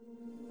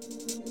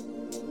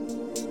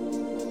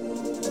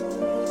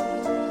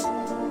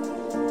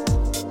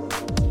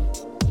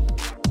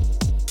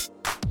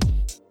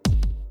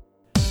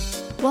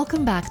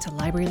Welcome back to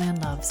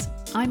Libraryland Loves.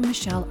 I'm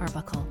Michelle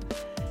Arbuckle,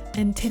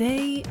 and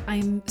today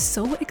I'm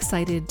so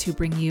excited to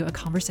bring you a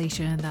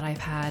conversation that I've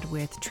had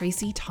with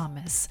Tracy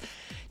Thomas.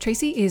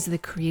 Tracy is the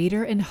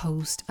creator and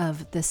host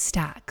of The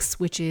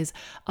Stacks, which is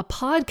a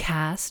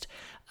podcast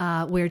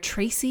where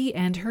Tracy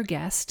and her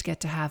guest get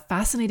to have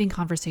fascinating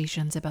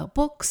conversations about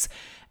books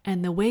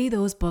and the way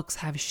those books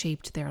have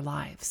shaped their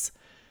lives.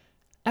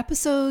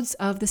 Episodes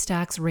of The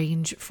Stacks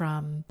range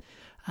from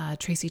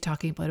Tracy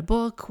talking about a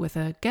book with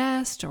a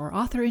guest or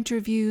author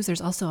interviews. There's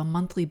also a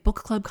monthly book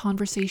club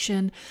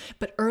conversation.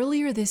 But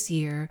earlier this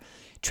year,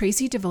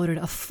 Tracy devoted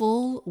a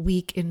full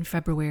week in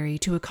February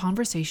to a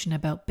conversation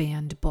about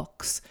banned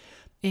books.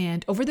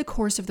 And over the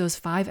course of those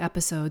 5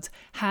 episodes,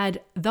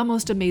 had the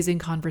most amazing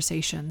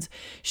conversations.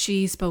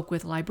 She spoke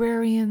with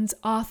librarians,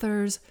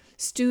 authors,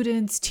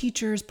 students,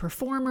 teachers,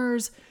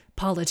 performers,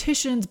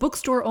 politicians,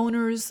 bookstore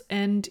owners,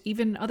 and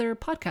even other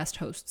podcast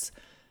hosts.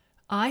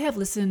 I have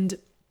listened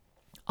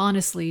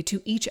honestly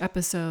to each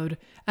episode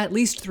at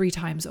least 3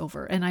 times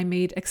over, and I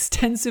made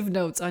extensive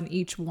notes on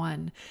each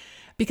one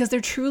because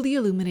they're truly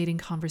illuminating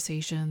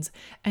conversations,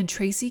 and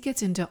Tracy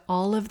gets into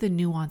all of the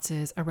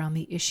nuances around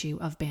the issue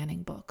of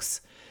banning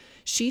books.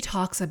 She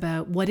talks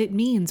about what it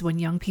means when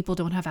young people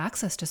don't have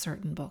access to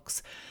certain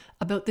books,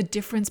 about the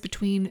difference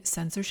between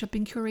censorship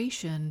and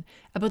curation,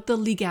 about the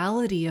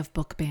legality of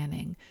book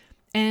banning,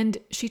 and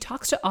she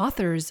talks to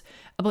authors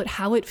about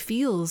how it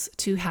feels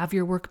to have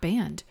your work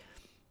banned.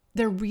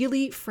 They're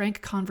really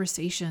frank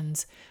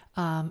conversations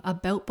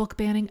about book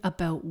banning,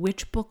 about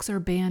which books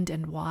are banned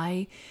and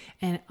why.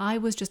 And I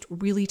was just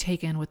really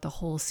taken with the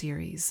whole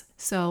series.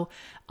 So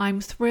I'm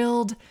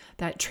thrilled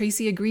that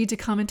Tracy agreed to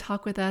come and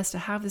talk with us to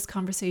have this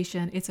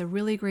conversation. It's a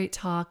really great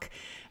talk.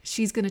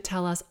 She's going to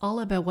tell us all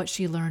about what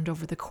she learned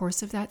over the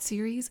course of that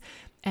series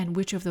and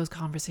which of those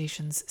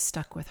conversations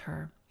stuck with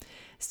her.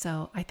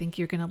 So I think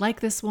you're going to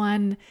like this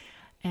one.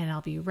 And I'll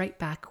be right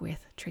back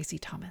with Tracy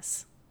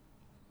Thomas.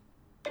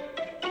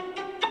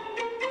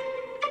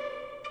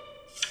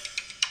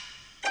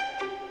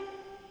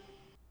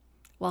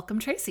 Welcome,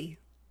 Tracy.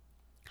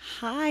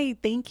 Hi,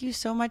 thank you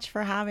so much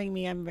for having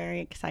me. I'm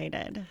very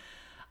excited.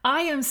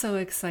 I am so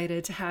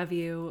excited to have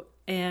you.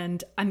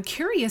 And I'm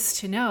curious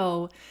to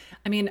know,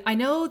 I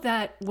know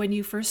that when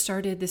you first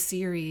started the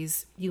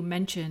series, you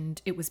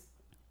mentioned it was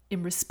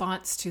in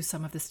response to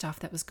some of the stuff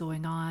that was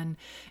going on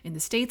in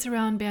the States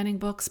around banning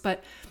books,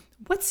 but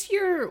what's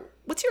your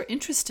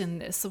interest in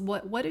this?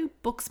 What do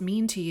books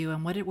mean to you,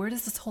 and where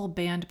does this whole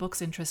banned books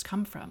interest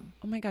come from?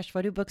 Oh my gosh,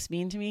 what do books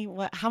mean to me?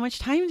 How much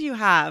time do you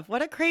have?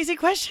 What a crazy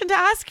question to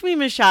ask me,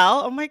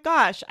 Michelle. Oh my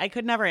gosh, I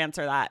could never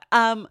answer that.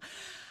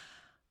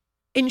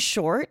 In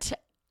short,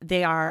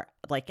 they are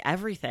like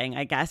everything,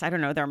 I guess. I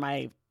don't know. They're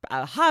my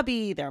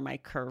hobby. They're my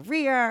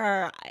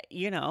career.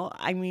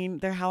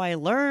 They're how I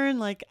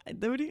learn.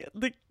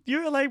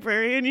 You're a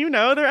librarian,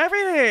 they're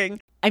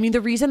everything.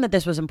 The reason that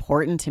this was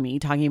important to me,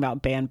 talking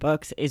about banned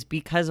books, is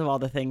because of all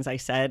the things I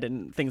said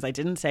and things I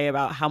didn't say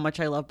about how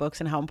much I love books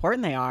and how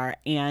important they are.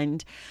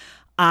 And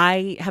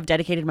I have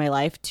dedicated my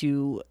life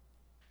to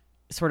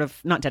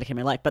not dedicated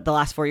my life, but the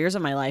last 4 years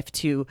of my life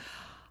to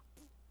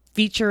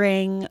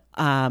featuring,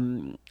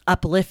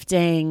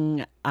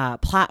 uplifting,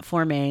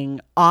 platforming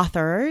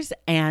authors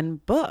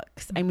and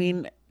books.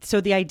 So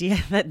the idea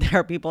that there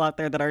are people out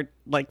there that are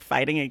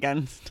fighting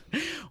against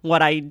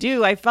what I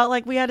do, I felt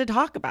like we had to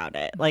talk about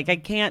it. I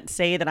can't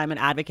say that I'm an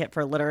advocate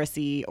for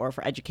literacy or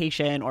for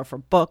education or for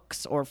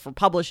books or for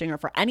publishing or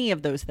for any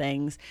of those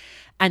things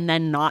and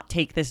then not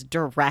take this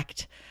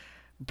direct,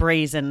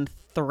 brazen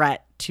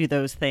threat to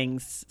those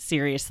things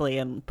seriously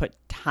and put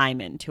time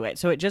into it.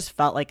 So it just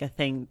felt like a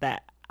thing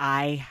that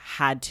I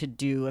had to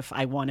do if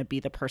I want to be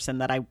the person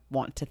that I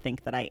want to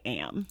think that I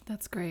am.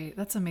 That's great.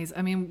 That's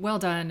amazing. Well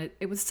done.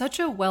 It was such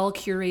a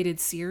well-curated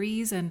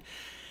series. And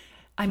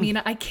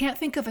I can't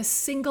think of a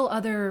single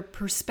other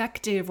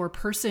perspective or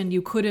person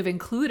you could have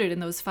included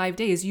in those 5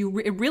 days. It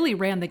really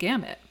ran the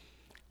gamut.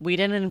 We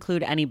didn't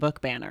include any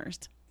book banners.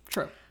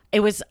 True.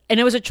 It was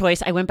a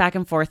choice. I went back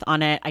and forth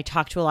on it. I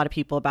talked to a lot of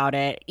people about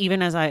it,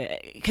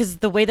 because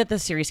the way that the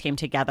series came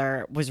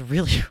together was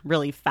really,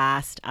 really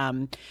fast.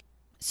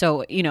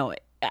 So,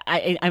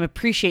 I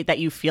appreciate that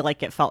you feel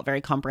like it felt very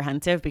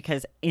comprehensive,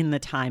 because in the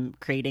time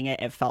creating it,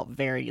 it felt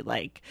very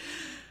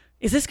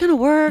is this going to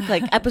work?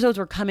 Episodes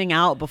were coming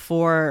out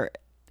before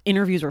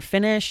interviews were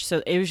finished.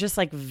 So it was just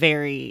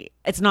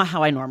it's not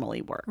how I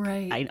normally work.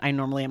 Right. I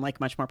normally am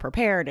much more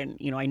prepared, and,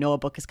 I know a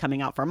book is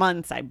coming out for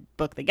months. I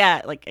book the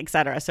get, et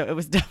cetera. So it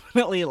was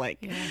definitely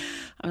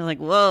I'm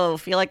whoa,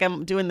 feel like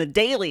I'm doing the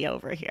daily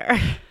over here.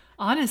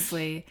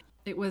 Honestly,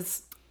 it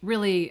was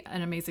really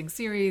an amazing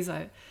series.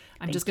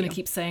 I'm just going to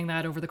keep saying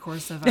that over the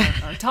course of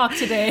our talk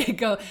today.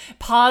 Go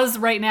pause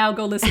right now.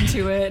 Go listen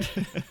to it.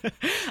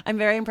 I'm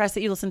very impressed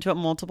that you listened to it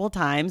multiple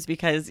times,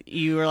 because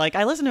you were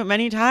I listened to it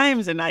many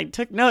times and I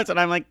took notes, and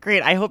I'm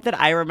great. I hope that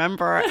I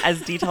remember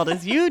as detailed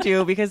as you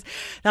do, because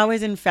that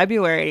was in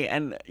February.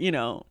 And, you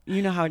know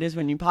how it is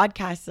when you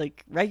podcast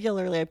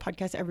regularly. I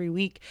podcast every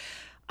week.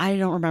 I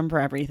don't remember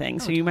everything,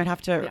 so you might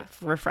have to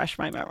refresh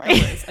my memory.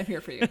 No worries. I'm here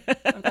for you.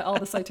 I've got all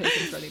the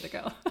citations ready to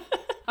go.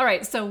 All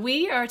right, so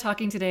we are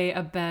talking today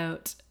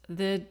about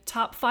the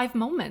top 5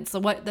 moments,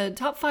 what the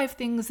top 5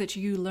 things that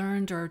you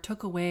learned or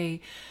took away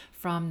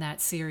from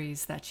that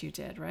series that you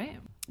did, right?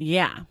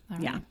 Yeah. All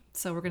right. Yeah.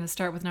 So we're going to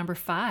start with number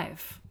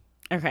 5.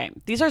 Okay.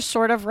 These are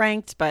sort of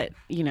ranked, but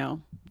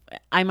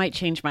I might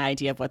change my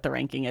idea of what the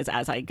ranking is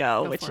as I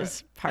go, which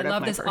is part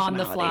of my personality. I love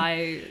this on the fly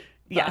vibe.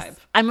 Yes,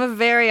 I'm a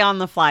very on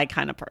the fly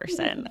kind of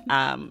person.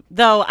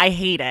 Though I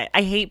hate it.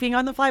 I hate being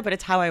on the fly, but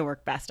it's how I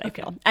work best, I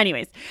feel.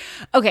 Anyways.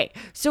 Okay.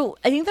 So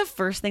I think the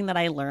first thing that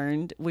I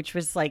learned, which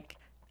was like,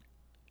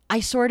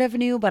 I sort of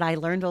knew, but I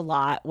learned a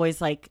lot,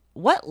 was like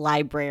what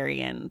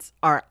librarians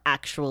are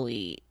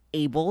actually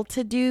able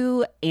to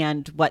do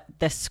and what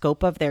the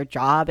scope of their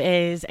job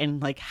is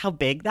and like how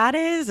big that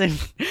is and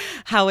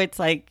how it's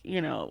like,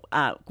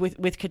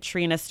 with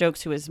Katrina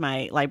Stokes, who is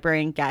my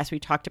librarian guest, we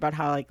talked about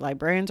how like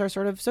librarians are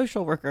sort of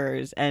social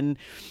workers and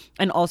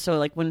also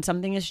like when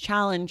something is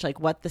challenged, like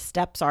what the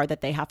steps are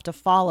that they have to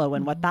follow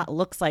and what that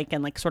looks like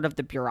and like sort of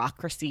the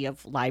bureaucracy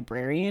of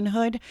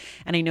librarianhood.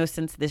 And I know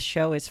since this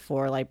show is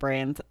for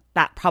librarians,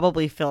 that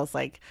probably feels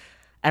like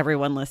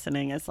everyone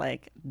listening is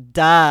like,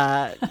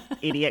 duh,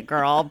 idiot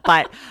girl.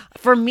 But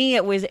for me,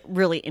 it was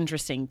really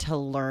interesting to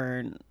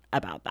learn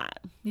about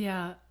that.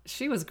 Yeah,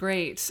 she was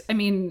great. I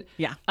mean,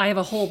 yeah, I have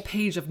a whole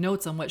page of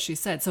notes on what she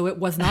said. So it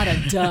was not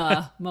a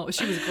duh moment.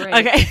 She was great.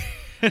 Okay.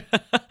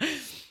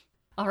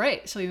 All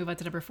right. Shall we move on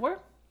to number 4?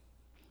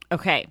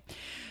 Okay.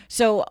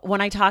 So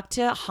when I talked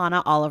to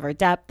Hannah Oliver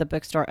Depp, the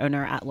bookstore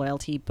owner at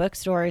Loyalty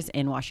Bookstores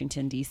in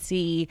Washington,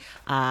 D.C.,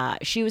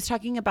 she was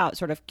talking about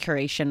sort of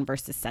curation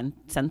versus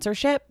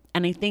censorship.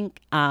 And I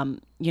think,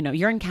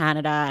 you're in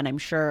Canada, and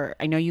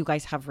I know you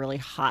guys have really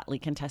hotly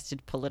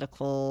contested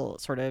political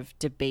sort of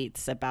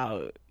debates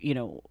about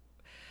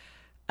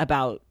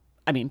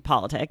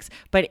politics,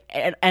 but,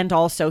 and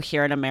also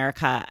here in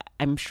America,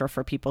 I'm sure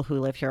for people who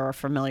live here are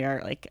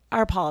familiar, like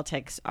our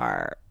politics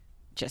are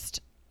just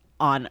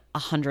on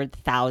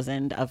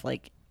 100,000 of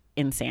like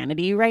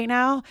insanity right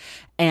now.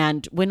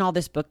 And when all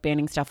this book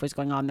banning stuff was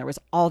going on, there was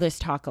all this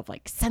talk of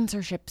like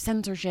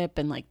censorship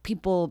and like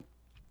people.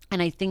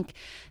 And I think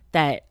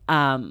that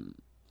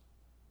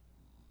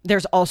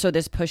there's also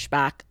this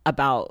pushback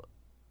about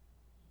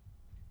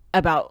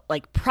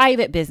like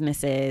private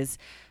businesses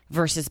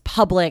versus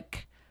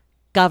public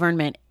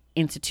government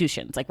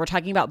institutions. Like we're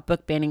talking about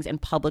book bannings in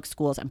public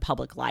schools and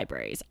public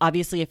libraries.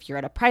 Obviously, if you're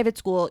at a private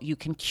school, you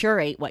can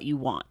curate what you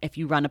want. If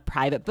you run a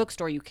private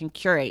bookstore, you can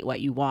curate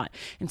what you want.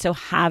 And so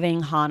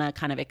having Hannah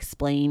kind of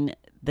explain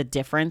the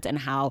difference and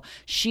how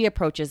she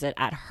approaches it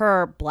at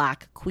her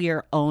Black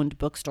queer owned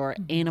bookstore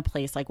in a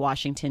place like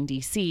Washington,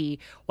 D.C.,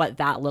 what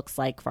that looks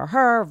like for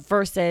her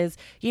versus,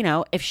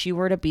 if she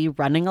were to be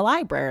running a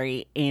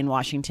library in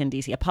Washington,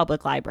 D.C., a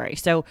public library.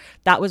 So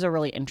that was a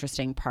really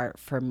interesting part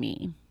for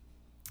me.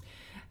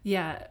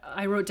 Yeah,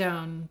 I wrote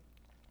down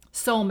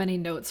so many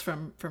notes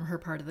from her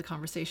part of the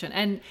conversation,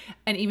 and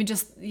even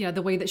just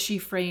the way that she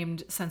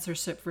framed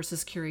censorship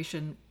versus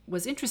curation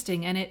was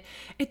interesting, and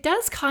it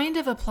does kind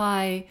of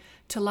apply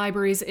to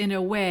libraries in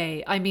a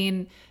way. I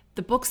mean,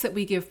 the books that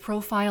we give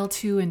profile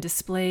to in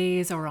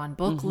displays or on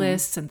book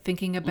lists, and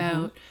thinking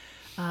about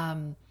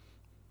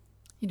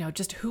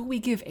just who we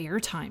give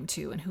airtime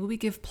to and who we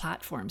give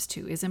platforms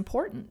to is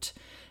important.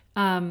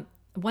 One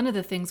of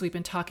the things we've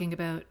been talking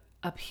about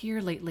up here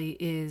lately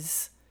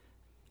is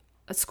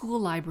school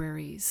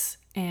libraries,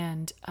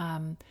 and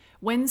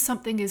when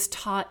something is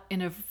taught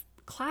in a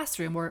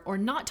classroom or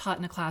not taught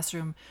in a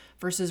classroom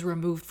versus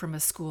removed from a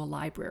school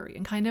library,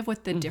 and kind of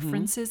what the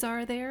differences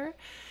are there.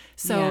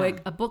 So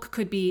a book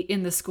could be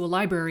in the school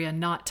library and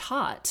not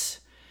taught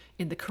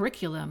in the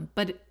curriculum,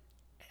 but it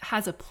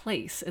has a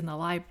place in the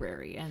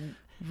library, and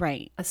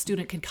a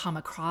student can come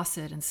across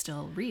it and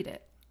still read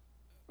it.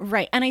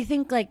 Right. And I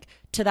think like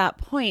to that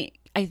point,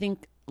 I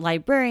think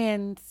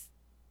librarians,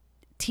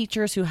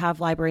 teachers who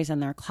have libraries in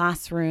their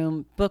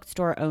classroom,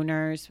 bookstore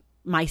owners,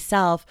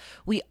 myself,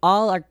 we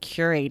all are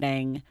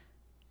curating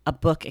a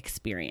book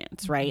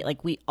experience, right?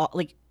 Like we all,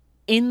 like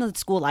in the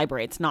school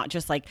library, it's not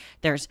just like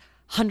there's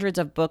hundreds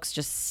of books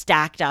just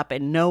stacked up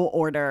in no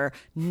order,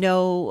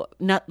 not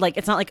like,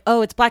 it's not like,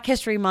 oh, it's Black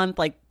History Month,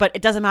 like, but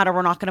it doesn't matter,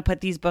 we're not going to put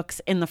these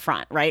books in the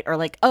front, right? Or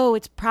like, oh,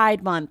 it's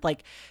Pride Month,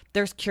 like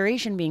there's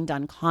curation being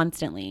done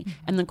constantly.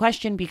 And the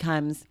question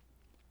becomes,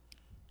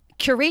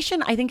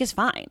 curation, I think, is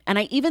fine. And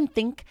I even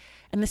think,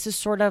 and this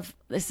is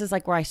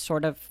like where I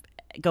sort of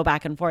go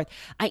back and forth,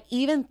 I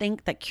even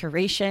think that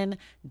curation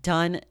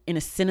done in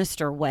a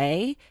sinister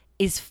way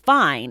is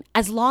fine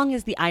as long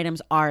as the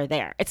items are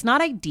there. It's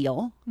not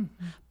ideal,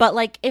 but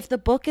like if the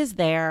book is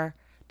there,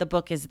 the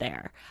book is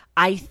there.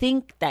 I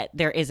think that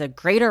there is a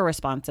greater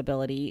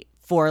responsibility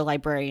for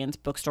librarians,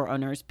 bookstore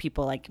owners,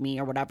 people like me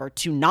or whatever,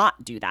 to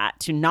not do that,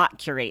 to not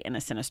curate in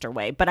a sinister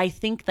way. But I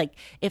think like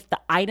if the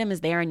item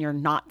is there and you're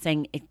not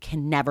saying it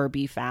can never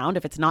be found,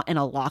 if it's not in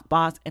a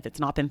lockbox, if it's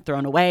not been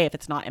thrown away, if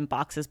it's not in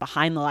boxes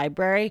behind the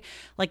library,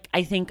 like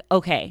I think,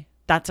 okay,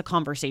 that's a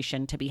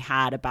conversation to be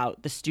had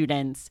about the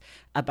students,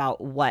 about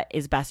what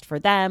is best for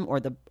them, or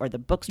the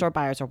bookstore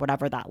buyers, or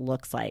whatever that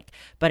looks like.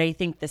 But I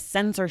think the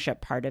censorship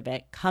part of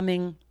it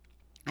coming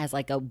as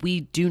like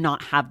we do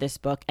not have this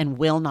book and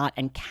will not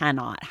and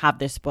cannot have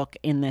this book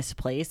in this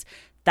place,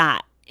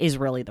 that is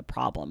really the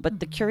problem.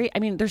 But the curate, I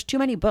mean, there's too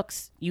many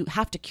books. You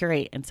have to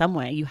curate in some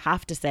way. You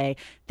have to say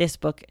this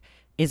book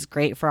is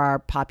great for our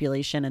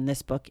population and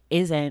this book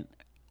isn't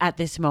at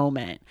this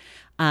moment.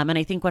 And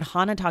I think what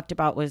Hannah talked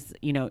about was,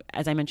 you know,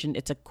 as I mentioned,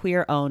 it's a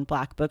queer-owned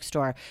Black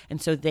bookstore.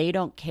 And so they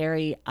don't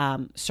carry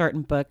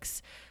certain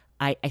books.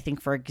 I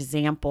think, for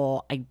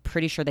example, I'm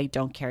pretty sure they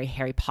don't carry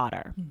Harry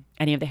Potter,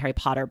 any of the Harry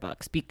Potter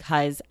books,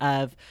 because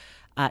of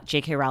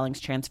J.K. Rowling's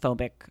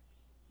transphobic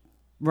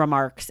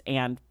remarks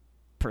and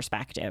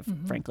perspective,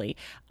 frankly.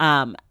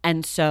 And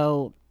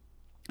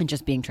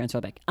just being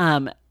transphobic.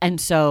 And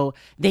so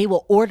they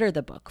will order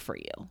the book for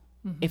you.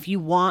 If you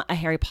want a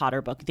Harry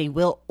Potter book, they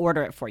will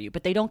order it for you,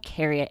 but they don't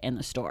carry it in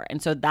the store.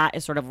 And so that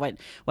is sort of what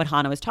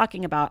Hannah was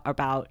talking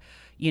about,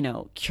 you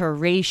know,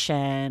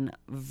 curation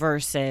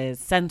versus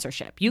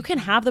censorship. You can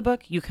have the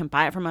book, you can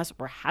buy it from us.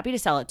 We're happy to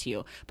sell it to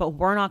you, but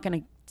we're not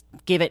going to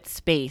give it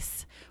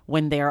space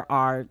when there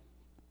are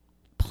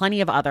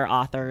plenty of other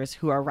authors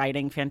who are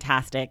writing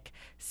fantastic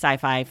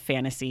sci-fi,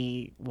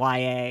 fantasy,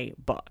 YA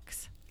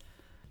books.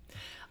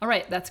 All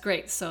right, that's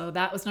great. So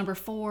that was number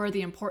 4,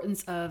 the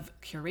importance of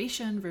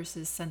curation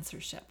versus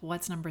censorship.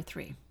 What's number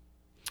 3?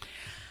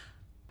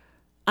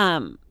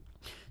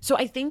 So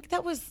I think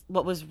that was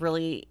what was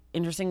really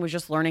interesting, was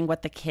just learning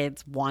what the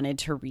kids wanted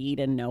to read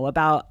and know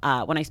about.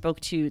 When I spoke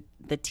to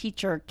the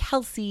teacher,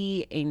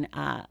 Kelsey, in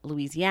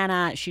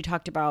Louisiana, she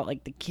talked about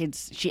like the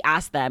kids, she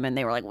asked them and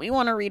they were like, we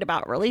want to read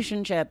about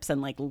relationships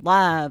and like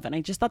love. And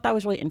I just thought that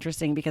was really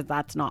interesting, because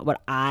that's not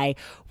what I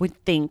would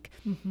think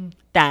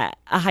that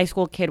a high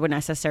school kid would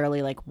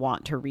necessarily like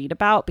want to read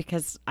about,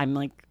 because I'm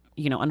like,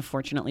 you know,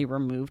 unfortunately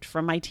removed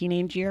from my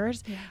teenage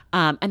years.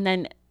 Yeah. And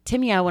then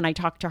Timia, when I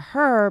talked to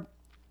her,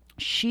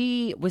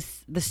 she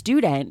was the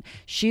student.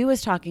 She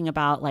was talking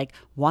about like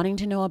wanting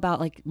to know about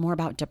like more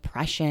about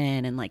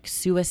depression and like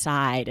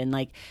suicide and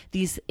like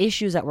these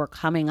issues that were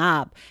coming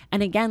up.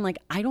 And again, like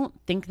I don't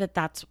think that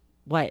that's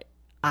what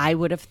I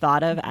would have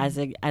thought of as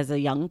a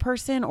young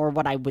person, or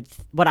what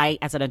I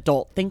as an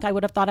adult think I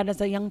would have thought of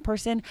as a young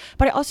person.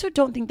 But I also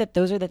don't think that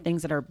those are the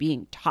things that are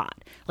being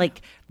taught.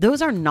 Like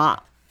those are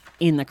not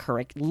in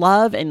the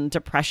love and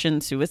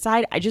depression,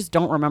 suicide. I just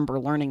don't remember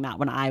learning that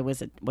when I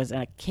was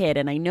a kid.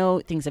 And I know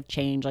things have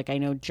changed. Like I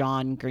know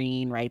John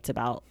Green writes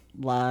about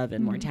love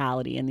and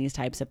mortality and these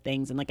types of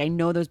things. And like I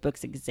know those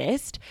books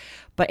exist,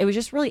 but it was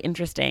just really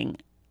interesting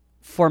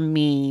for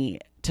me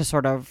to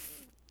sort of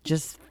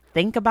just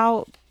think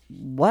about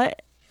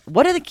what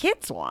do the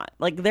kids want?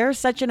 Like they're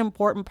such an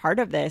important part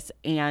of this,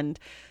 and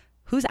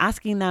who's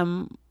asking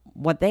them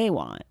what they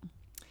want?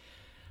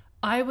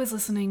 I was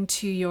listening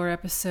to your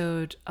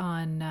episode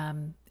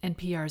on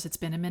NPR's It's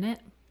Been a Minute.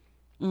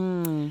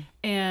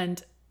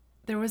 And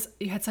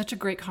you had such a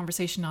great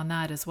conversation on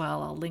that as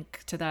well. I'll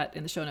link to that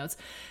in the show notes.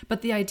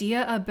 But the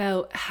idea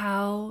about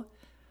how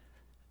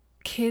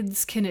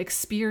kids can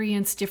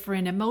experience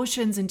different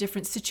emotions and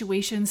different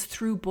situations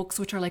through books,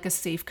 which are like a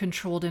safe,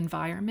 controlled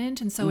environment.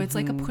 And so it's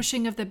like a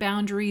pushing of the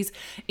boundaries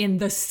in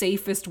the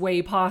safest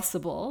way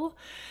possible.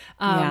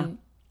 That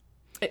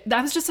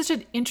was just such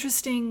an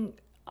interesting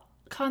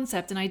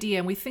concept and idea.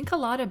 And we think a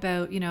lot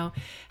about, you know,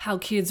 how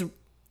kids,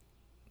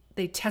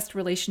 they test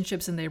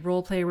relationships and they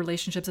role play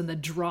relationships and the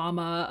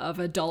drama of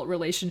adult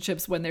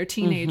relationships when they're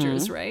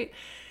teenagers, right?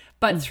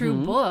 But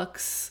through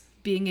books,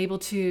 being able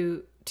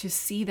to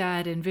see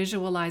that and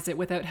visualize it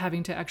without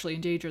having to actually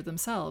endanger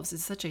themselves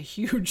is such a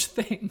huge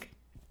thing.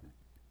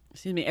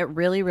 Excuse me. It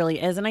really,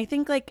 really is. And I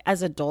think like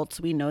as adults,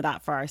 we know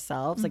that for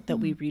ourselves, like that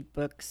we read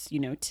books,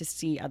 you know, to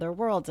see other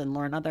worlds and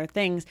learn other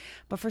things.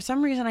 But for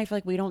some reason, I feel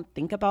like we don't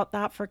think about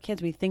that for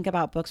kids. We think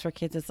about books for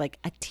kids as like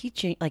a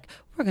teaching, like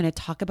we're going to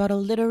talk about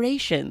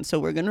alliteration. So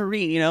we're going to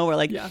read, you know, we're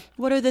like,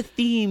 what are the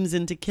themes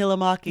in To Kill a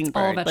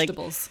Mockingbird? It's all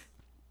vegetables.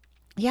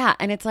 Like, yeah.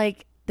 And it's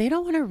like, they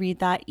don't want to read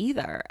that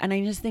either. And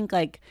I just think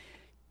like,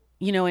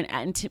 you know,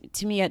 and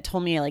to me, it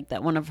told me like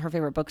that one of her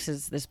favorite books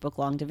is this book,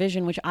 Long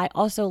Division, which I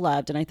also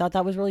loved. And I thought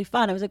that was really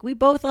fun. I was like, we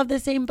both love the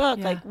same book.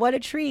 Yeah. Like, what a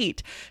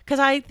treat. Because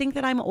I think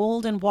that I'm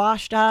old and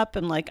washed up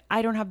and like,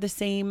 I don't have the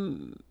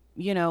same,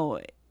 you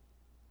know,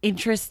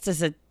 interests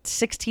as a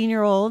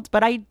 16-year-old,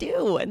 but I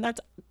do. And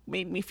that's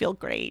made me feel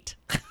great.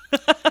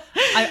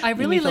 I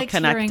really like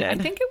hearing, I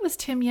think it was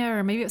Timia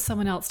or maybe it was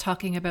someone else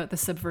talking about the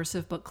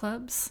subversive book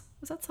clubs.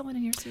 Was that someone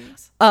in your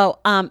series? Oh,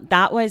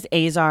 that was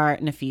Azar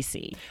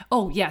Nafisi.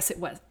 Oh, yes, it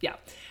was. Yeah.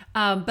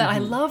 But I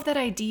love that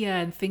idea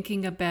and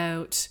thinking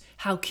about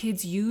how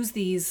kids use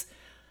these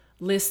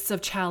lists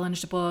of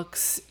challenged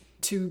books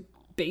to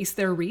base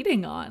their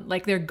reading on.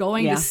 Like they're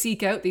going to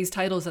seek out these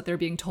titles that they're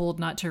being told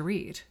not to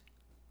read.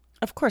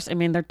 Of course. I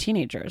mean, they're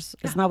teenagers.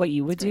 Isn't that what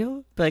you would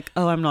do? Like,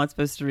 oh, I'm not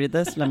supposed to read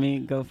this. Let me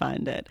go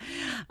find it.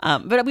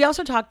 But we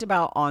also talked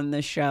about on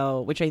the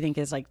show, which I think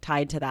is like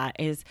tied to that,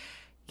 is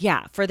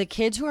yeah, for the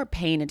kids who are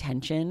paying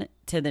attention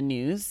to the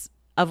news,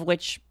 of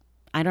which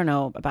I don't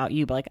know about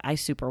you, but like I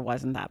super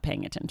wasn't that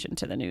paying attention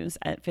to the news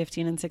at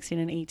 15 and 16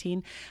 and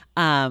 18.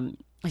 I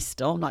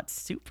still am not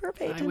super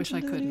paying attention. I wish I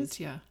to the couldn't. news.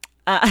 Yeah.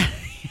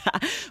 Yeah.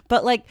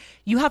 But like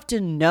you have to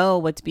know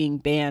what's being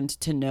banned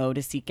to know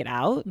to seek it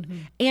out,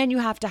 and you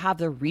have to have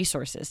the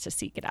resources to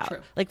seek it out. True.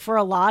 Like for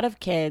a lot of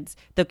kids,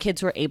 the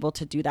kids who are able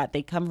to do that,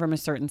 they come from a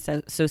certain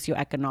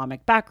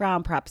socioeconomic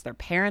background. Perhaps their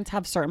parents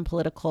have certain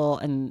political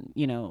and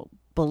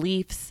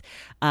beliefs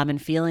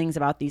and feelings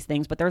about these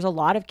things. But there's a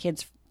lot of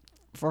kids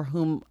for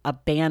whom a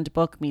banned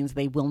book means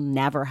they will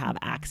never have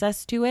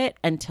access to it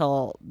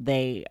until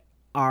they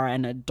are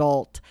an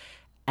adult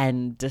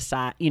and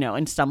decide,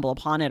 and stumble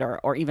upon it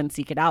or even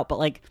seek it out. But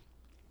like,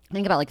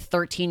 think about like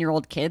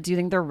 13-year-old kids. You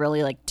think they're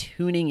really like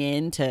tuning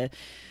in to,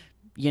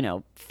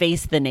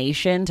 Face the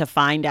Nation to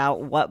find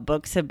out what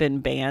books have been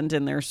banned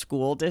in their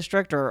school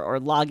district or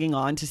logging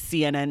on to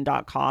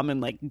CNN.com and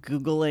like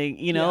Googling,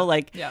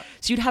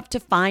 so you'd have to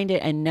find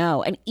it and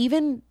know. And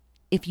even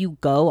if you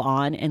go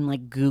on and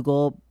like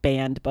Google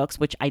banned books,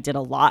 which I did a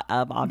lot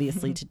of,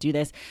 obviously, to do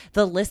this,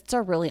 the lists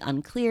are really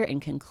unclear and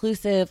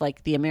inconclusive.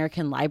 Like the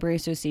American Library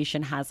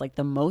Association has like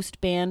the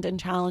most banned and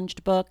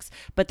challenged books,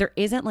 but there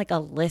isn't like a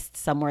list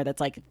somewhere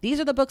that's like, these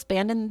are the books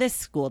banned in this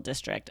school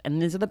district.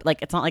 And these are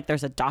it's not like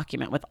there's a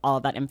document with all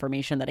of that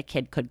information that a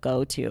kid could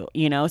go to,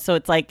 So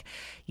it's like,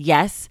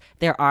 yes,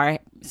 there are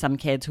some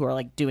kids who are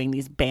like doing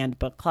these banned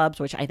book clubs,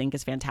 which I think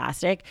is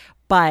fantastic,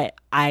 but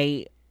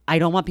I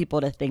don't want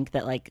people to think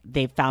that like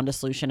they've found a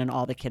solution and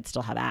all the kids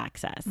still have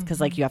access, because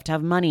like you have to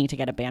have money to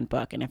get a banned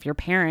book. And if your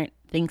parent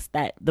thinks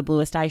that The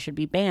Bluest Eye should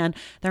be banned,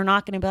 they're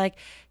not going to be like,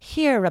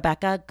 here,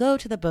 Rebecca, go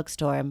to the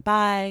bookstore and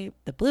buy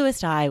The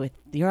Bluest Eye with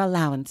your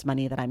allowance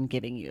money that I'm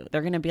giving you.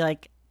 They're going to be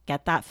like,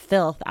 get that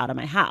filth out of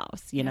my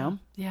house, know?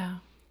 Yeah,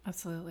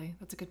 absolutely.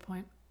 That's a good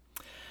point.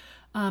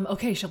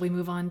 Okay, shall we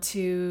move on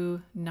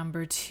to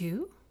number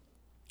 2?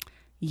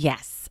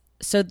 Yes.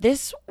 So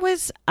this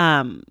was...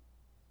 I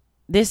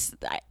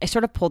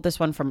sort of pulled this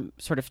one from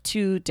sort of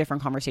 2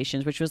 different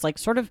conversations, which was like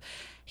sort of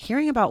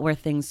hearing about where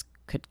things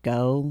could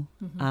go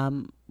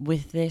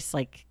with this,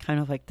 like kind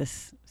of like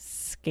this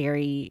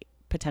scary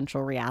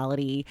potential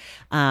reality.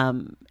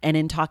 And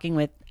in talking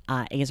with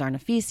Azar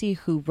Nafisi,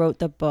 who wrote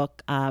the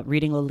book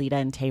Reading Lolita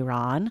in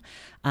Tehran,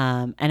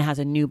 and has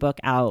a new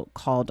book out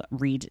called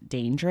Read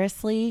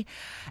Dangerously.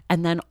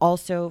 And then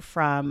also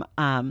from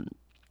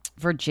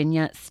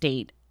Virginia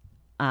State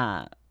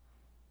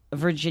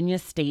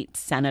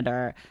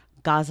Senator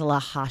Ghazala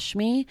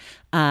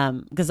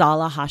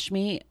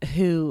Hashmi,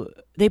 who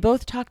they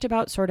both talked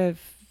about sort of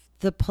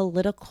the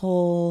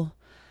political,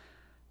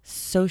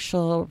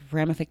 social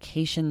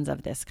ramifications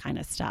of this kind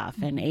of stuff.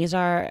 And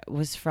Azar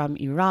was from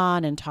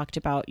Iran and talked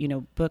about,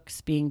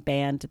 books being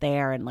banned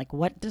there. And like,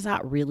 what does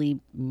that really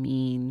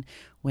mean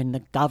when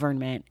the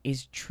government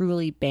is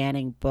truly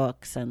banning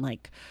books and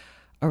like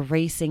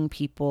erasing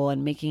people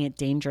and making it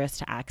dangerous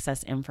to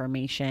access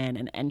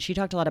information. And she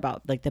talked a lot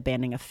about like the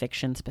banning of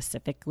fiction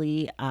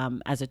specifically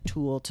as a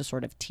tool to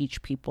sort of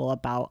teach people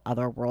about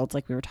other worlds,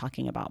 like we were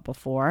talking about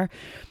before.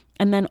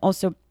 And then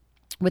also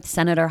with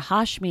Senator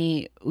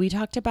Hashmi, we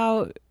talked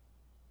about,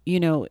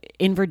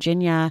 in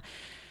Virginia,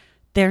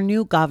 their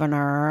new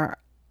governor,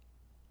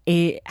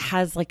 it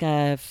has like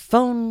a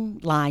phone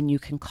line you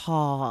can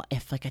call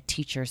if like a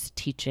teacher's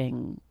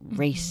teaching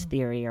race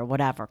theory or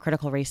whatever,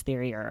 critical race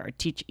theory, or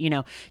teach,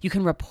 you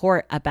can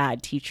report a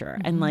bad teacher.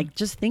 And like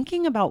just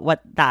thinking about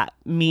what that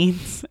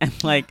means and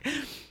like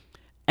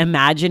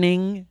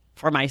imagining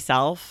for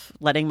myself,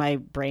 letting my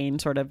brain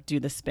sort of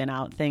do the spin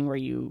out thing where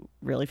you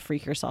really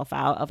freak yourself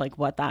out of like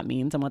what that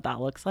means and what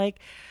that looks like.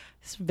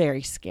 It's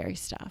very scary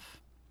stuff.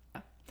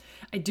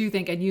 I do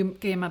think, and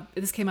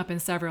this came up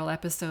in several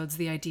episodes,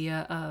 the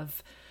idea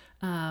of,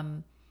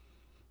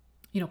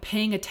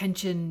 paying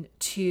attention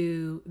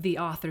to the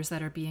authors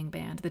that are being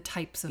banned, the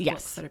types of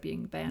books that are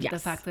being banned, the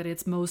fact that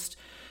it's most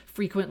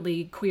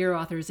frequently queer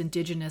authors,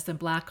 Indigenous and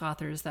Black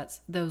authors,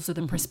 those are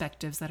the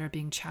perspectives that are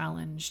being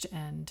challenged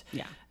and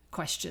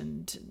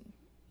questioned.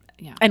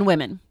 Yeah. And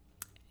women.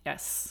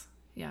 Yes.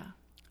 Yeah.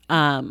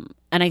 And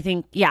I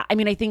think,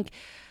 I think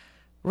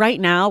right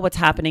now what's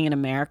happening in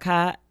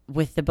America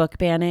with the book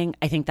banning,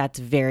 I think that's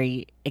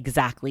very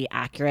exactly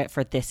accurate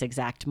for this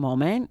exact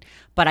moment.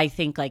 But I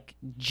think like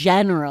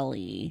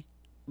generally,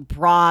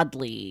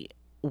 broadly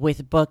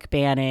with book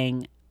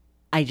banning,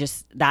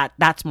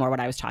 that's more what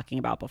I was talking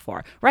about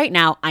before. Right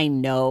now, I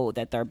know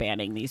that they're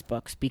banning these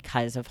books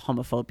because of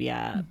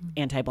homophobia,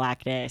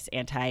 anti-Blackness,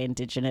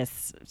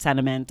 anti-Indigenous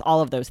sentiment,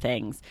 all of those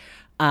things.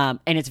 And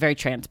it's very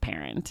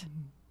transparent.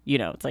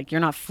 It's like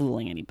you're not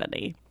fooling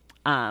anybody.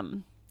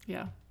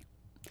 Yeah.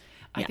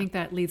 I think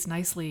that leads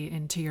nicely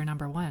into your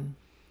number 1.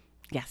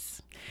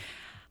 Yes.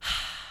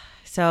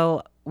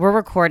 So we're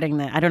recording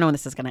that. I don't know when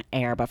this is going to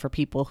air, but for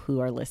people who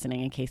are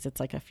listening, in case it's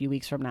like a few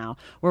weeks from now,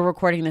 we're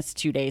recording this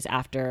 2 days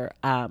after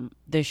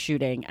the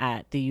shooting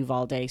at the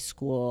Uvalde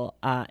school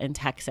in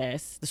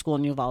Texas, the school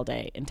in Uvalde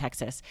in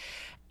Texas.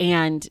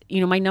 And,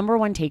 my number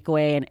one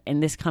takeaway,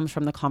 and this comes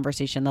from the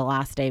conversation the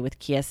last day with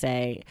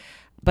Kiese,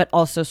 but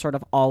also sort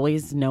of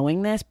always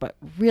knowing this, but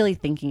really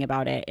thinking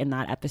about it in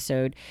that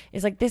episode,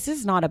 is like, this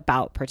is not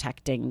about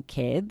protecting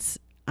kids.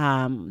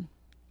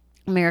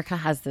 America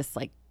has this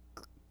like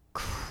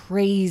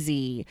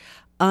crazy,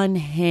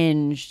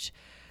 unhinged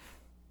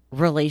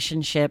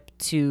relationship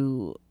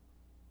to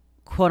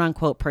quote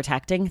unquote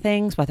protecting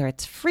things, whether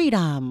it's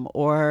freedom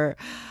or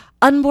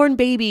unborn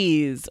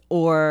babies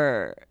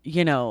or,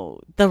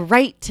 the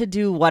right to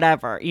do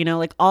whatever,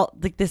 like all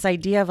like this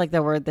idea of like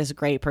that we're this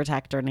great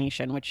protector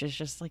nation, which is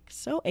just like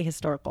so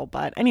ahistorical.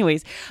 But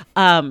anyways,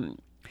 and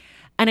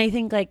I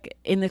think like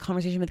in the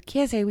conversation with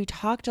Kiese, we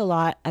talked a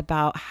lot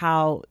about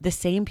how the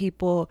same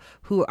people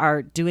who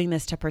are doing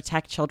this to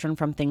protect children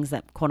from things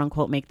that quote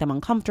unquote make them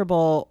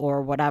uncomfortable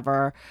or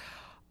whatever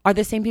are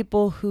the same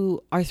people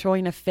who are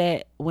throwing a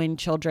fit when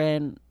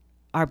children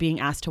are being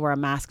asked to wear a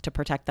mask to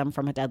protect them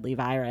from a deadly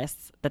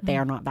virus that they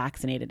are not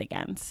vaccinated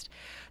against.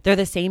 They're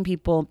the same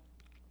people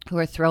who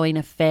are throwing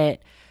a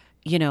fit,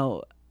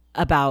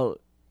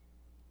 about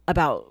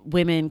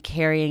women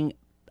carrying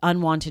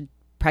unwanted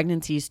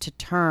pregnancies to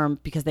term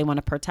because they want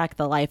to protect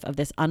the life of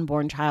this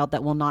unborn child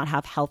that will not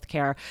have health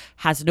care,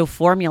 has no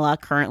formula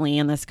currently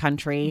in this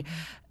country,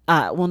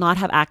 will not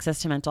have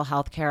access to mental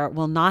health care,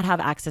 will not have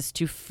access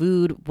to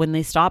food when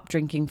they stop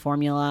drinking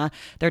formula.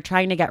 They're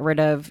trying to get rid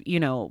of,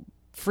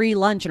 free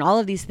lunch and all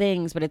of these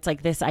things, but it's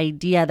like this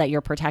idea that you're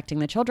protecting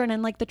the children.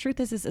 And like the truth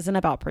is, this isn't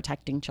about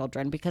protecting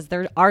children, because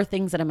there are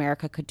things that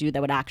America could do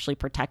that would actually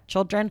protect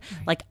children.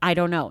 Right. Like, I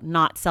don't know,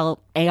 not sell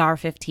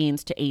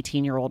AR-15s to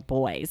 18-year-old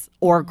boys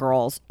or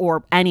girls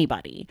or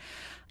anybody,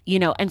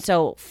 And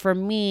so for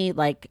me,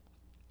 like,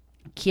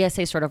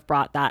 Kiese sort of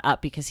brought that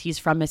up because he's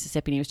from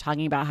Mississippi and he was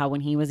talking about how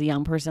when he was a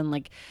young person,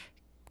 like,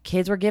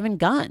 kids were given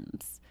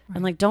guns. Right.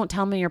 And like, don't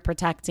tell me you're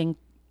protecting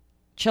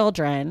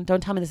children.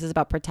 Don't tell me this is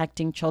about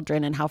protecting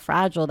children and how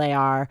fragile they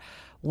are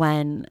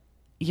when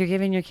you're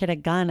giving your kid a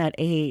gun at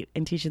 8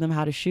 and teaching them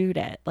how to shoot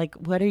it. Like,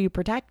 what are you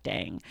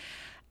protecting?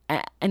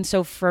 And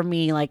so for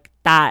me, like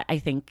that, I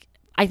think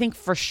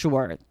for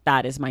sure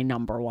that is my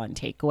number one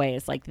takeaway,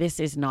 is like,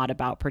 this is not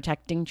about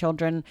protecting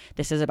children.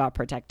 This is about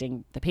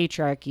protecting the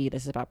patriarchy.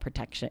 This is about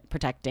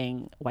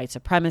protecting white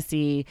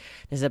supremacy.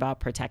 This is about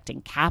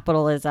protecting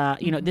capitalism.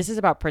 This is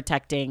about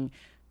protecting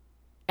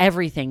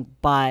everything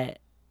but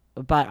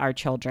our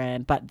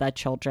children, but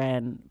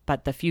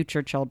the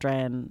future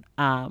children.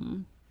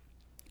 And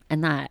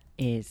that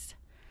is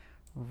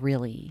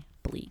really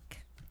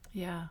bleak.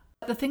 Yeah.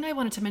 The thing I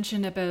wanted to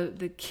mention about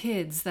the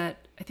kids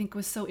that I think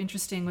was so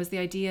interesting was the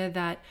idea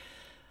that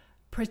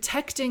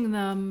protecting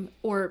them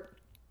or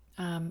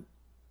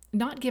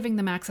not giving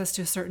them access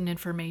to certain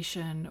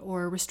information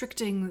or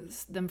restricting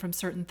them from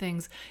certain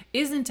things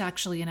isn't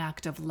actually an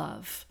act of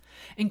love.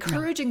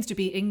 Encouraging to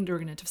be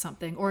ignorant of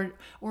something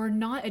or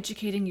not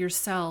educating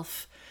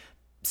yourself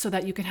so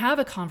that you can have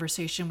a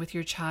conversation with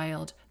your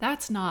child,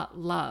 that's not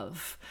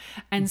love.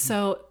 And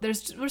so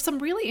there's some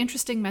really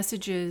interesting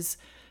messages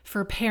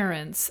for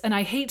parents. And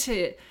I hate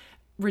to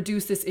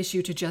reduce this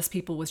issue to just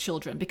people with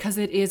children because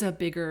it is a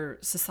bigger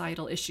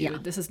societal issue. Yeah.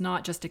 This is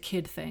not just a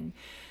kid thing.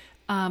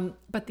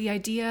 But the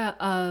idea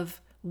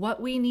of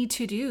what we need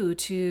to do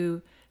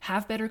to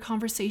have better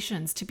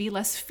conversations, to be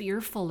less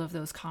fearful of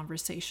those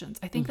conversations.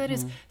 I think that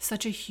is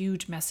such a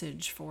huge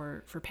message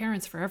for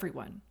parents, for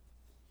everyone.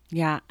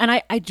 Yeah. And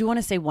I do want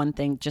to say one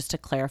thing just to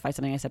clarify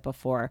something I said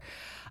before.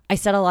 I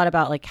said a lot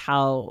about like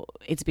how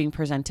it's being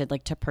presented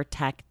like to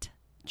protect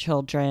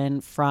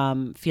children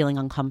from feeling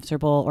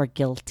uncomfortable or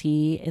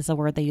guilty is a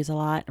word they use a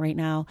lot right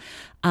now.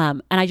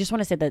 And I just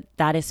want to say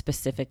that is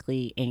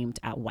specifically aimed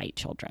at white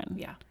children.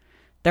 Yeah.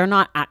 They're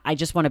not, I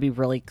just want to be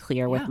really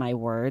clear with my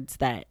words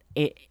that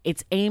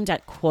it's aimed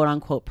at quote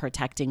unquote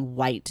protecting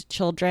white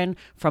children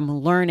from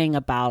learning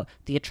about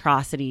the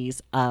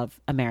atrocities of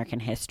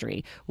American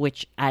history,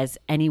 which, as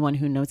anyone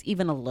who knows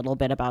even a little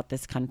bit about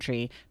this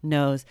country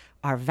knows,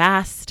 are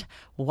vast,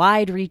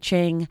 wide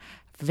reaching,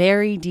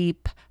 very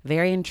deep,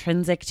 very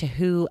intrinsic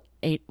to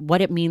what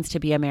it means to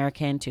be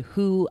American, to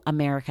who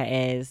America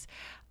is.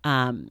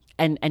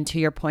 And to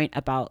your point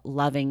about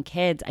loving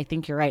kids, I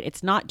think you're right.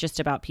 It's not just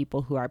about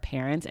people who are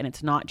parents and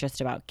it's not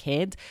just about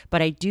kids,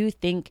 but I do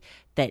think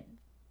that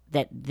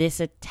this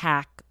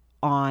attack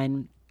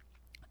on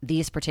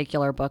these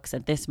particular books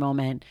at this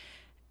moment,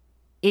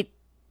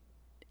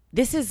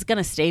 this is going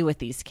to stay with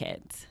these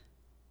kids.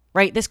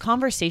 Right? This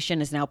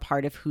conversation is now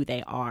part of who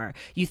they are.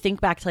 You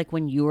think back to like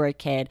when you were a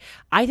kid.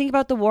 I think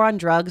about the war on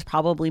drugs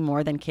probably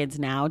more than kids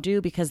now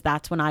do because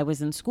that's when I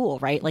was in school,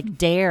 right? Like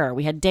DARE,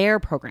 we had DARE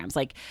programs,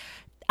 like,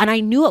 and I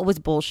knew it was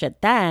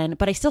bullshit then,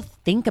 but I still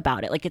think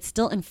about it. Like it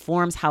still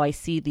informs how I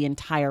see the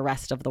entire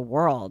rest of the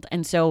world.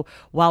 And so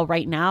while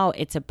right now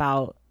it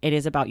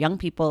is about young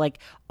people, like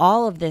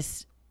all of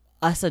this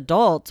us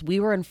adults, we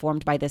were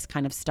informed by this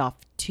kind of stuff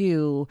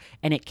too,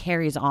 and it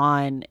carries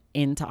on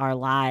into our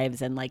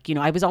lives. And like, you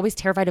know, I was always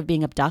terrified of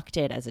being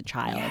abducted as a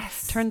child.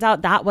 Yes. Turns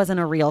out that wasn't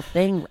a real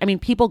thing. I mean,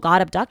 people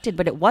got abducted,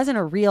 but it wasn't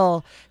a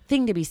real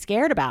thing to be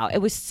scared about.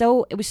 It was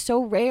so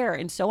rare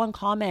and so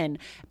uncommon,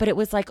 but it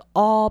was like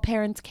all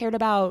parents cared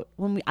about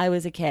when I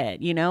was a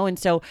kid, you know? And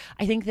so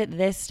I think that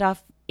this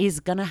stuff is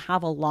going to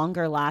have a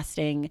longer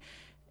lasting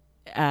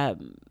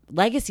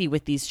legacy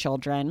with these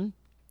children,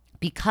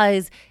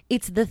 because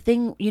it's the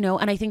thing, you know.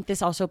 And I think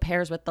this also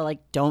pairs with the like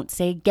don't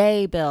say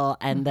gay bill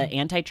and the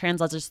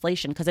anti-trans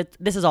legislation, because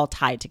this is all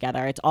tied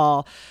together. It's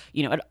all,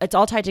 you know, it's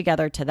all tied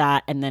together to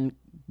that. And then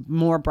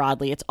more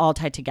broadly, it's all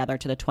tied together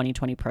to the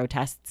 2020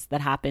 protests that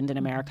happened in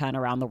America and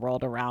around the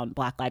world around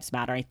Black Lives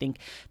Matter. I think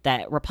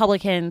that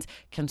Republicans,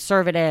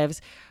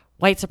 conservatives,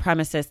 white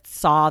supremacists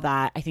saw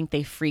that. I think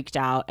they freaked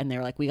out and they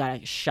were like, we got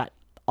to shut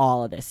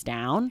all of this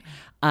down.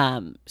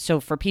 So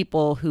for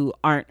people who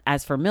aren't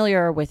as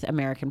familiar with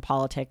American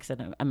politics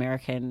and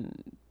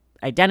American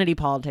identity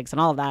politics and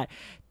all of that,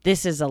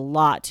 this is a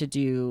lot to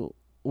do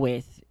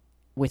with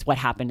what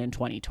happened in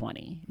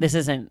 2020. This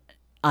isn't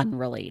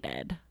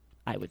unrelated,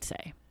 I would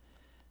say.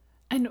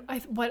 And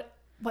what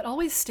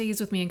always stays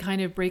with me and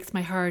kind of breaks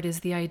my heart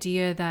is the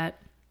idea that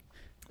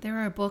there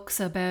are books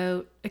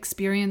about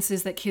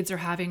experiences that kids are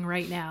having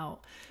right now.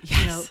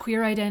 Yes. You know,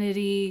 queer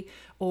identity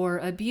or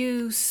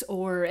abuse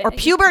or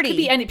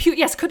puberty.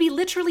 Could be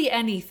literally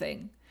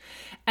anything.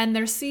 And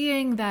they're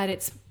seeing that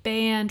it's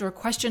banned or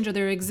questioned or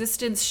their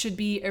existence should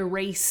be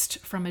erased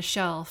from a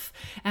shelf.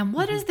 And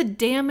what is the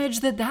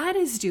damage that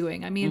is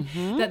doing? I mean,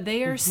 that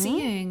they are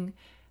seeing,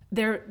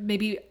 they're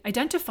maybe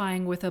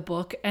identifying with a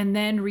book and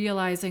then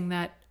realizing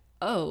that,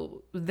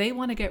 oh, they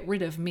want to get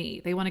rid of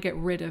me. They want to get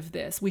rid of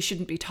this. We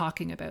shouldn't be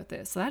talking about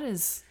this. That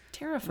is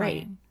terrifying.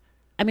 Right.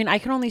 I mean, I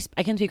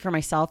can speak for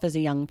myself as a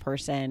young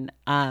person.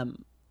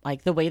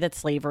 Like the way that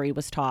slavery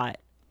was taught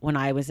when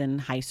I was in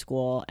high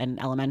school and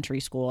elementary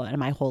school and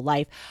my whole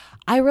life,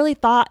 I really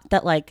thought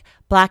that like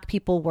Black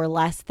people were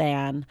less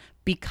than,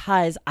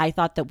 because I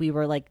thought that we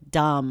were like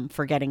dumb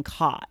for getting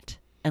caught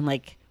and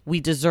like we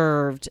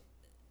deserved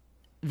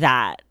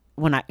that.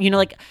 When I, you know,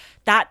 like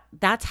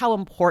that's how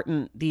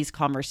important these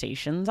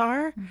conversations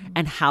are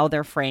and how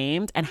they're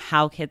framed and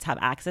how kids have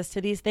access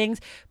to these things,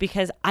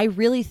 because I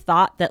really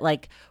thought that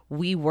like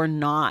we were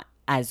not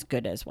as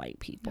good as white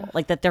people,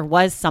 like that there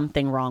was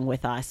something wrong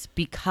with us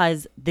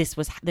because this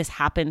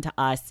happened to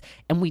us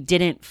and we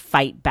didn't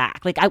fight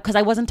back. Like because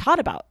I wasn't taught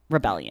about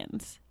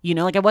rebellions, you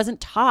know, like I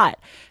wasn't taught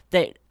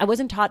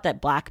that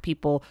Black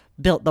people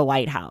built the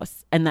White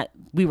House and that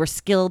we were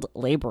skilled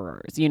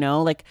laborers, you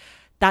know, like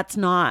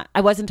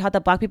I wasn't taught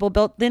that Black people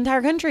built the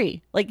entire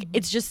country. Like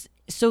it's just,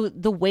 so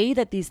the way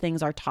that these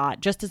things are taught,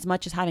 just as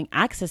much as having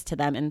access to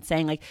them and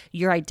saying like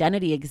your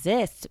identity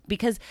exists,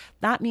 because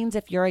that means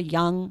if you're a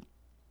young,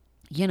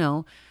 you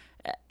know,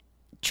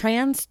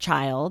 trans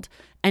child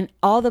and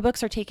all the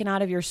books are taken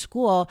out of your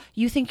school,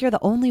 you think you're the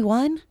only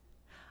one.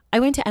 I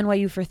went to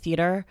NYU for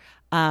theater.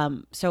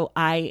 So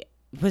I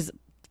was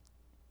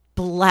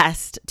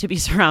blessed to be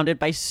surrounded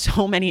by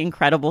so many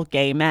incredible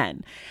gay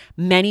men,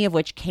 many of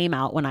which came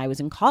out when I was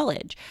in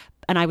college.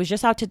 And I was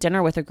just out to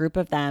dinner with a group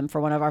of them for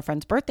one of our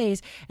friends'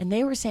 birthdays, and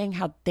they were saying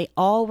how they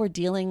all were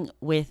dealing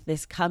with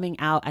this coming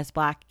out as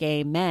Black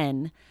gay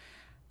men,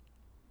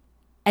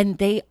 and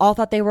they all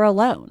thought they were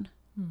alone.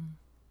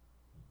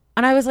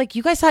 And I was like,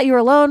 you guys thought you were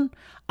alone?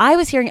 I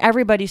was hearing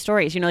everybody's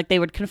stories, you know, like they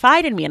would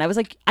confide in me, and I was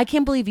like, I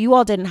can't believe you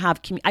all didn't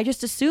have I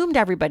just assumed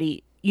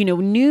everybody, you know,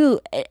 knew.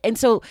 And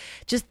so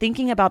just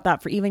thinking about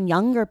that for even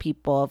younger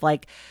people, of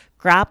like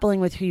grappling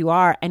with who you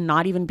are and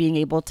not even being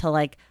able to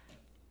like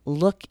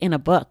look in a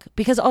book,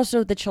 because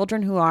also the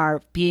children who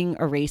are being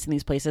erased in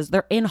these places,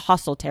 they're in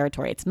hostile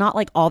territory. It's not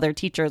like all their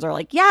teachers are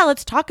like, yeah,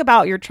 let's talk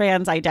about your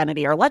trans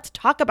identity, or let's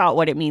talk about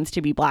what it means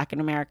to be Black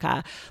in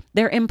America.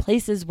 They're in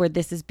places where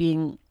this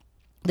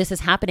is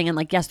happening. And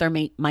like, yes, there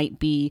might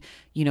be,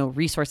 you know,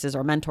 resources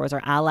or mentors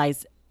or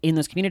allies in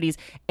those communities.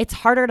 It's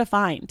harder to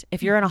find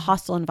if you're in a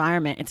hostile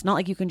environment. It's not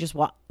like you can just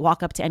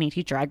walk up to any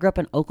teacher. I grew up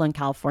in Oakland,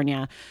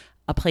 California,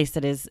 a place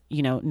that is,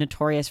 you know,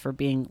 notorious for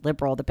being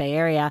liberal, the Bay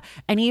Area.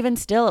 And even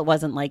still, it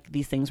wasn't like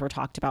these things were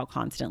talked about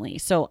constantly.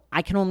 So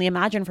I can only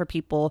imagine for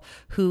people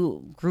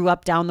who grew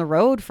up down the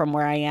road from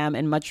where I am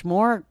in much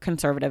more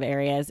conservative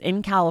areas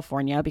in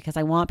California, because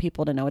I want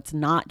people to know it's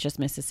not just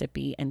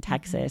Mississippi and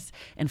Texas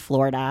and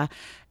Florida.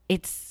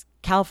 It's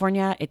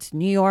California, it's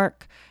New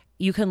York.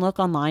 You can look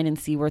online and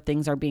see where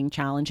things are being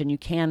challenged, and you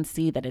can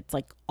see that it's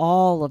like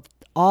all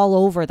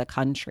over the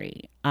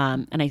country.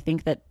 And I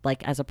think that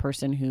like as a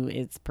person who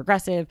is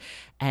progressive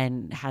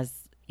and has,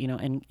 you know,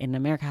 in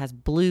America has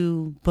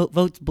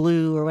votes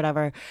blue or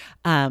whatever,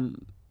 I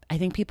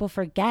think people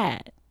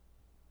forget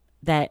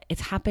that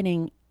it's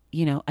happening,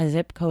 you know, a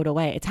zip code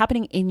away. It's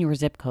happening in your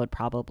zip code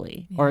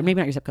probably, or maybe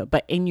not your zip code,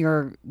 but in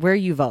where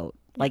you vote.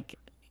 Like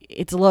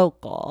it's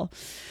local.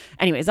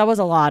 Anyways, that was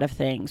a lot of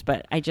things,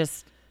 but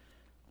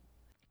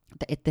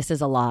this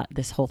is a lot.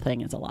 This whole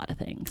thing is a lot of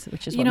things,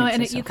 which is what makes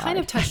and it so you kind hard.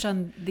 of touched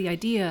on the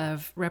idea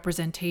of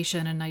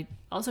representation, and I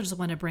also just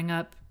want to bring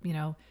up,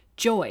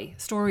 joy,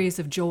 stories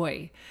of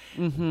joy.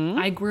 Mm-hmm.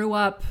 I grew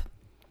up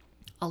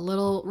a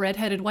little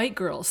redheaded white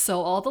girl,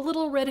 so all the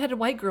little redheaded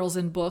white girls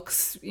in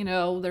books,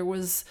 there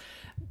was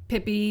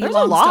Pippi, There's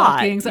a lot.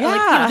 Longstockings. Yeah.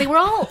 Like, they were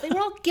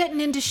all getting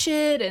into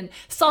shit and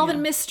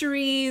solving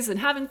mysteries and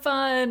having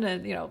fun,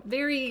 and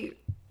very,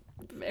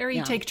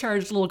 very take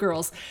charge little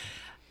girls.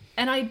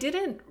 And I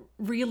didn't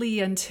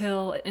really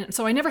so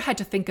I never had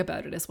to think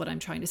about it, is what I'm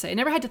trying to say. I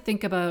never had to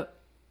think about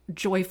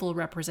joyful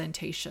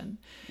representation.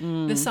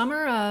 The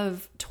summer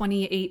of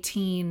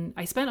 2018,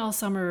 I spent all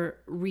summer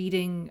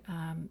reading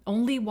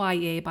only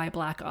YA by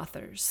Black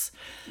authors.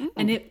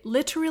 And it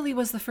literally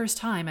was the first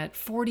time at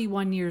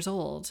 41 years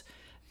old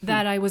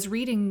that I was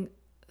reading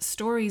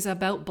stories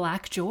about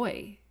Black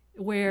joy,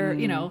 where,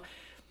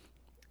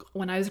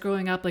 when I was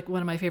growing up, like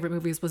one of my favorite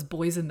movies was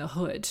Boys in the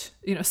Hood,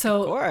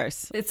 so Of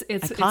course. it's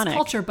Iconic.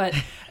 culture, but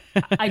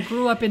I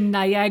grew up in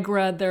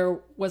Niagara. There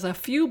was a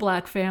few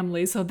Black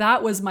families, so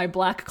that was my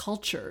Black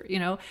culture,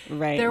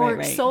 Right, There right, were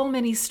right. so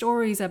many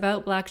stories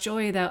about Black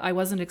joy that I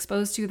wasn't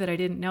exposed to, that I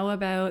didn't know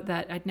about,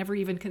 that I'd never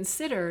even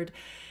considered.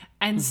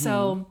 And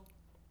so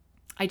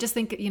I just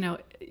think,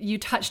 you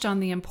touched on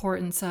the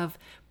importance of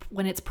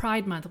when it's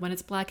Pride Month, when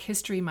it's Black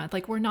History Month,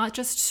 like we're not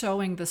just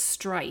showing the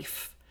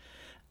strife,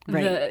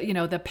 Right.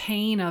 the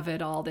pain of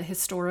it all, the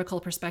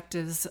historical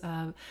perspectives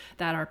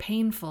that are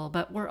painful,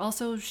 but we're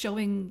also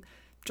showing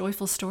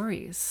joyful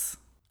stories.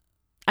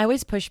 I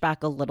always push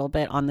back a little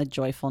bit on the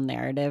joyful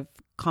narrative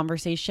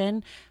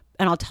conversation,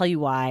 and I'll tell you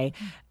why.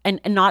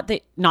 And not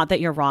that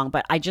you're wrong,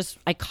 but I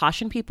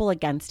caution people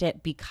against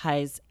it,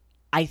 because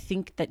I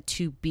think that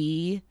to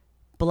be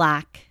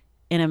Black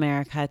in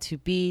America, to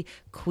be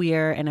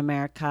queer in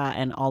America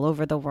and all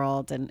over the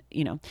world, and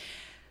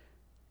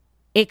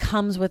it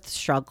comes with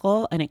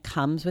struggle and it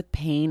comes with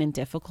pain and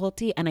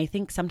difficulty. And I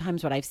think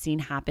sometimes what I've seen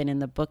happen in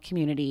the book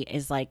community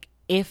is, like,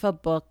 if a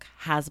book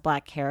has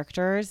Black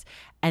characters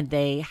and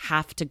they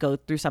have to go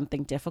through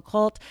something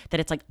difficult, that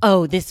it's like,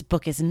 oh, this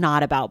book is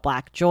not about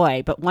Black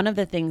joy. But one of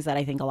the things that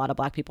I think a lot of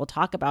Black people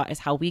talk about is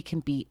how we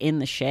can be in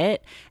the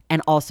shit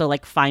and also,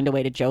 like, find a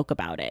way to joke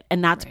about it.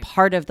 And that's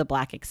part of the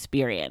Black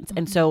experience.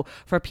 And so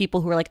for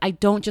people who are like, I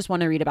don't just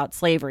want to read about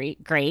slavery,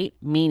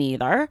 great, me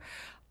neither.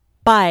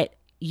 But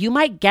you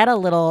might get a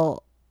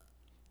little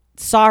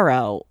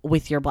sorrow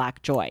with your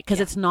Black joy,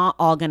 because it's not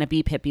all going to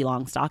be Pippi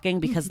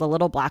Longstocking, because the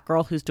little Black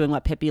girl who's doing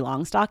what Pippi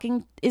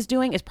Longstocking is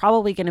doing is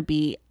probably going to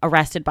be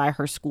arrested by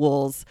her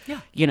school's,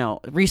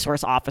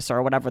 resource officer,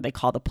 or whatever they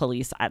call the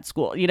police at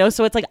school,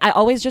 So it's like, I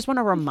always just want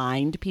to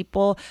remind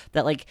people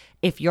that, like,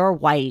 if you're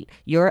white,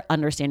 your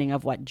understanding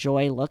of what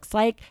joy looks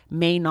like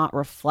may not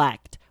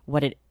reflect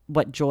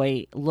what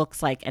joy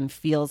looks like and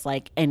feels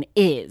like and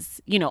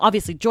is.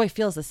 Obviously joy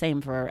feels the same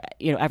for,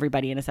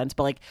 everybody in a sense,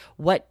 but like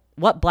what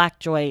Black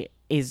joy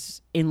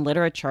is in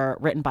literature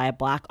written by a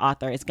Black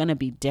author is going to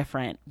be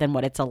different than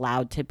what it's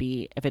allowed to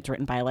be if it's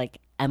written by, like,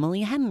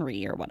 Emily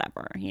Henry or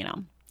whatever,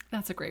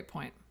 That's a great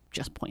point.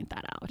 Just point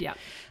that out. Yeah.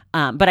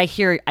 But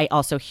I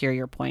also hear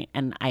your point,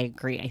 and I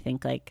agree. I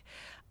think,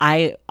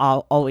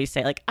 I'll always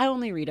say, like, I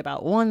only read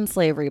about one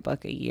slavery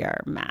book a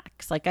year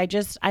max. Like, I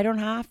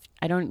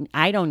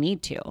don't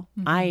need to.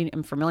 I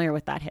am familiar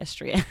with that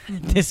history at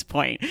this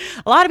point.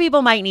 A lot of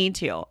people might need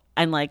to.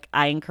 And, like,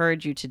 I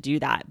encourage you to do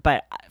that.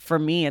 But for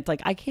me, it's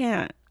like, I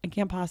can't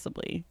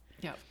possibly.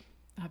 Yeah,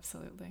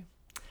 absolutely.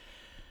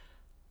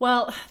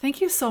 Well,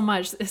 thank you so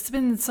much. It's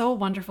been so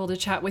wonderful to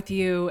chat with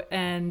you.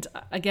 And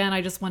again,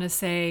 I just want to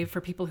say,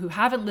 for people who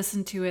haven't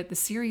listened to it, the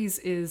series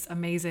is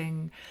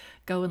amazing.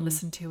 Go and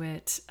listen to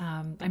it.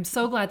 I'm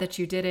so glad that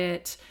you did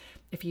it.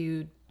 If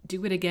you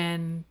do it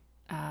again,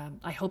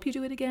 I hope you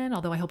do it again,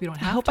 although I hope you don't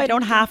have to. I hope I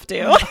don't have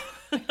to.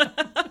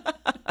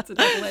 It's a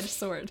double-edged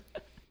sword.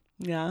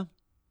 Yeah.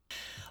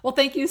 Well,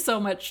 thank you so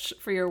much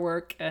for your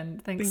work,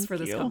 and thanks for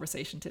this you.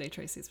 conversation today,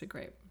 Tracy. It's been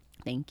great.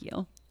 Thank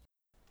you.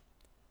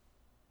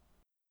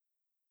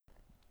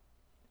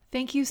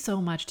 Thank you so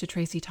much to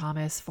Tracy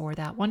Thomas for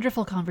that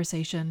wonderful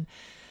conversation.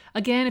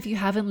 Again, if you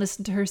haven't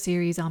listened to her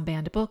series on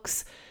banned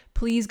books,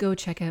 please go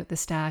check out The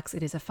Stacks.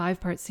 It is a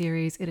 5-part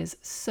series. It is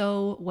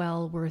so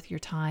well worth your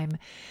time.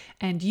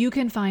 And you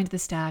can find The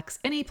Stacks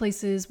any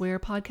places where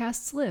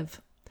podcasts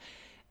live.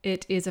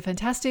 It is a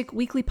fantastic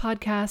weekly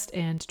podcast,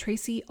 and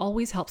Tracy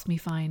always helps me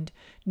find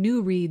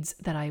new reads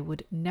that I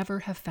would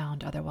never have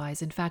found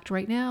otherwise. In fact,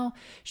 right now,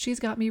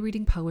 she's got me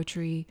reading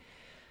poetry,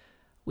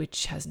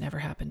 which has never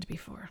happened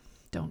before.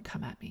 Don't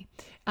come at me.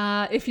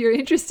 If you're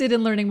interested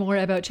in learning more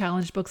about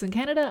challenged books in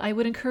Canada, I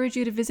would encourage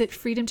you to visit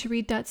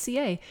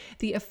freedomtoread.ca,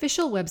 the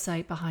official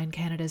website behind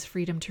Canada's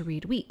Freedom to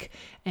Read Week.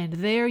 And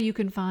there you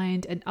can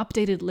find an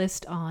updated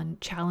list on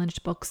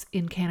challenged books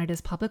in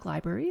Canada's public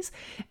libraries,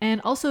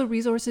 and also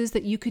resources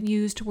that you can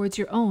use towards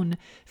your own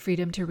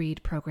Freedom to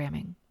Read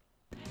programming.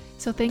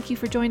 So thank you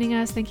for joining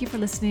us. Thank you for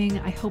listening.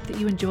 I hope that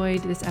you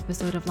enjoyed this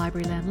episode of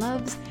Libraryland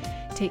Loves.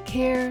 Take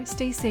care,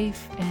 stay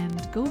safe,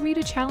 and go read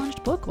a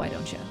challenged book, why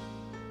don't you?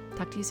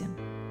 Talk to you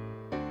soon.